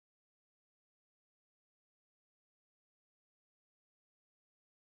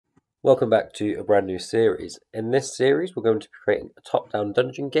Welcome back to a brand new series. In this series, we're going to be creating a top-down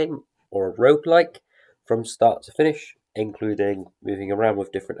dungeon game, or a roguelike, from start to finish, including moving around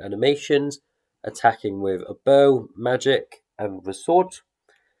with different animations, attacking with a bow, magic, and with a sword,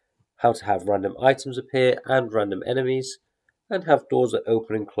 how to have random items appear and random enemies, and have doors that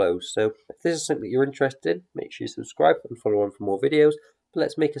open and close. So if this is something that you're interested in, make sure you subscribe and follow on for more videos. But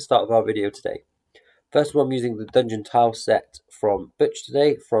let's make a start of our video today. First of all, I'm using the dungeon tile set from Butch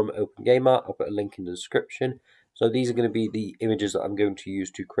today from OpenGameArt. I'll put a link in the description. So these are going to be the images that I'm going to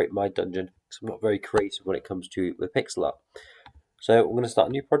use to create my dungeon, because I'm not very creative when it comes to the pixel art. So we're going to start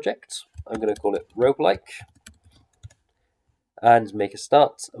a new project. I'm going to call it Roguelike and make a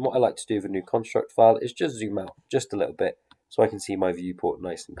start. And what I like to do with a new construct file is just zoom out just a little bit so I can see my viewport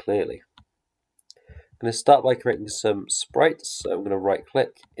nice and clearly. I'm going to start by creating some sprites. So I'm going to right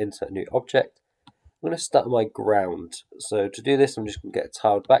click, insert a new object. I'm going to start my ground. So to do this, I'm just going to get a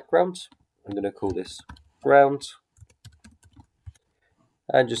tiled background. I'm going to call this ground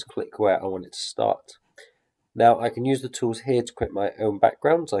and just click where I want it to start. Now I can use the tools here to create my own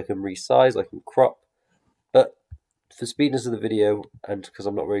backgrounds. I can resize, I can crop, but for speediness of the video and because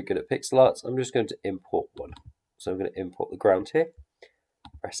I'm not very good at pixel arts, I'm just going to import one. So I'm going to import the ground here,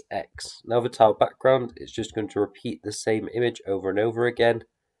 press X. Now the tiled background is just going to repeat the same image over and over again.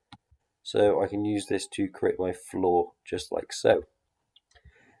 So I can use this to create my floor just like so.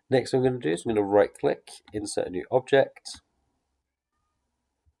 Next, what I'm going to do is I'm going to right click, insert a new object,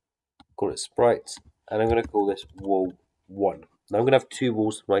 call it sprite, and I'm going to call this wall 1. Now I'm going to have two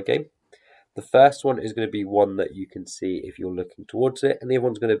walls for my game. The first one is going to be one that you can see if you're looking towards it, and the other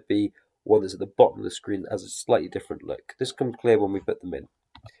one's going to be one that's at the bottom of the screen that has a slightly different look. This becomes clear when we put them in.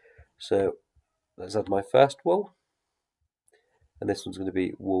 So let's add my first wall, and this one's going to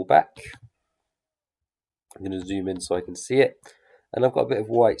be wall back. I'm going to zoom in so I can see it. And I've got a bit of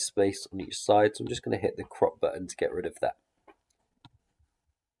white space on each side, so I'm just going to hit the crop button to get rid of that.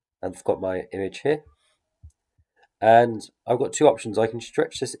 And I've got my image here. And I've got two options. I can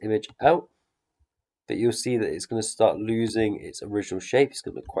stretch this image out, but you'll see that it's going to start losing its original shape. It's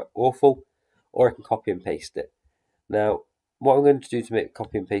going to look quite awful. Or I can copy and paste it. Now, what I'm going to do to make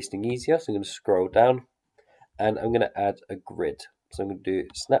copy and pasting easier, so I'm going to scroll down, and I'm going to add a grid. So I'm going to do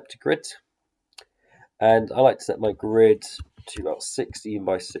snap to grid. And I like to set my grid to about 16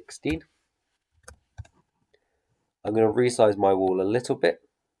 by 16. I'm going to resize my wall a little bit,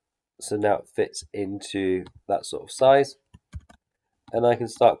 so now it fits into that sort of size. And I can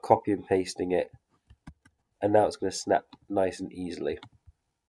start copy and pasting it, and now it's going to snap nice and easily.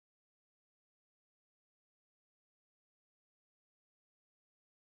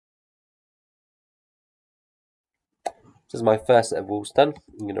 This is my first set of walls done.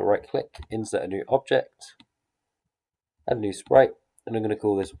 I'm going to right click, insert a new object, add a new sprite, and I'm going to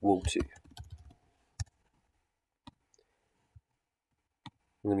call this wall 2.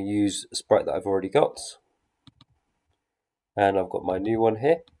 I'm going to use a sprite that I've already got, and I've got my new one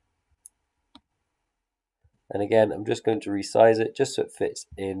here. And again, I'm just going to resize it just so it fits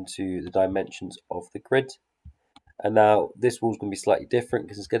into the dimensions of the grid. And now this wall's going to be slightly different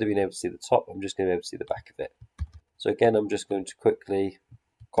because instead of being able to see the top, I'm just going to be able to see the back of it. So again, I'm just going to quickly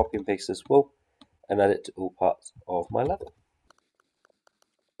copy and paste this wall and add it to all parts of my level.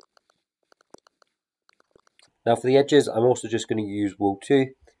 Now for the edges, I'm also just going to use wall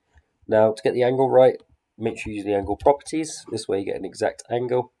 2. Now to get the angle right, make sure you use the angle properties. This way you get an exact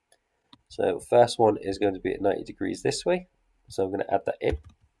angle. So first one is going to be at 90 degrees this way. So I'm going to add that in.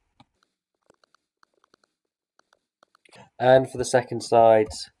 And for the second side,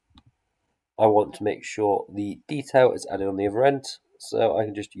 I want to make sure the detail is added on the other end. So I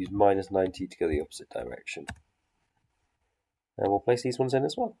can just use -90 to go the opposite direction. And we'll place these ones in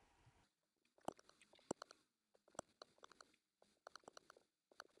as well.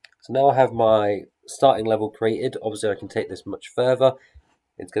 So now I have my starting level created. Obviously I can take this much further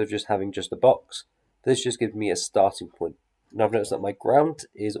instead of just having just a box. This just gives me a starting point. Now I've noticed that my ground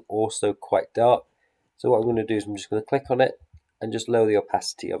is also quite dark. So what I'm going to do is I'm just going to click on it and just lower the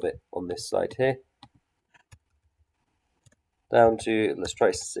opacity of it on this side here. Down to, let's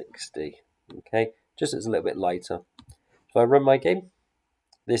try 60. Okay, just so it's a little bit lighter. If I run my game,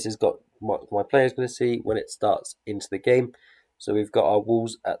 this has got what my player is going to see when it starts into the game. So we've got our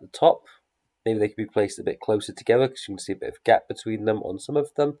walls at the top. Maybe they could be placed a bit closer together because you can see a bit of gap between them on some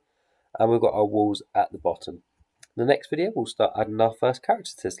of them. And we've got our walls at the bottom. In the next video, we'll start adding our first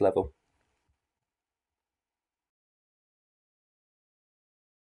character to this level.